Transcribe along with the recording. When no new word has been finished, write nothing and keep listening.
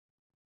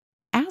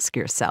Ask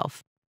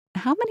yourself,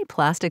 how many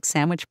plastic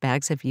sandwich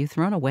bags have you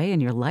thrown away in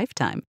your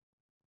lifetime?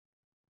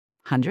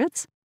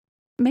 Hundreds?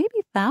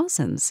 Maybe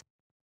thousands.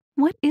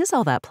 What is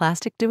all that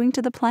plastic doing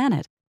to the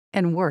planet?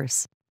 And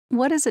worse,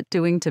 what is it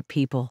doing to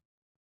people?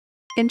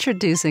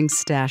 Introducing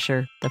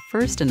Stasher, the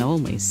first and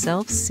only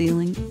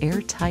self-sealing,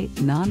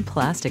 airtight,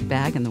 non-plastic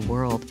bag in the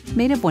world,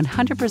 made of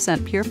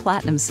 100% pure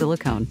platinum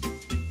silicone.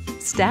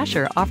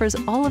 Stasher offers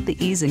all of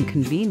the ease and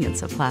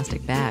convenience of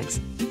plastic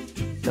bags,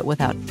 but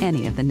without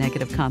any of the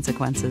negative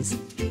consequences.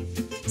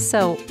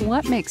 So,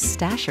 what makes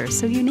Stasher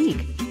so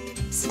unique?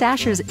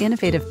 Stasher's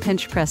innovative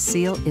pinch press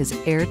seal is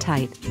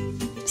airtight,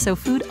 so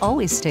food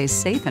always stays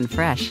safe and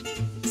fresh.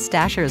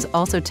 Stasher is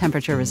also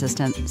temperature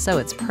resistant, so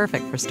it's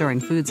perfect for storing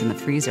foods in the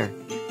freezer.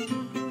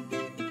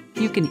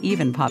 You can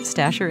even pop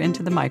Stasher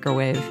into the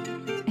microwave.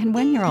 And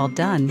when you're all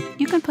done,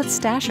 you can put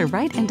Stasher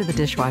right into the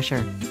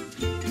dishwasher.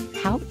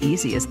 How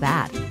easy is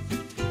that?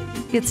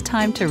 It's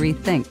time to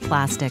rethink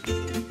plastic.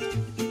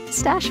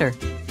 Stasher,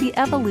 the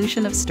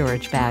evolution of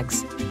storage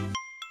bags.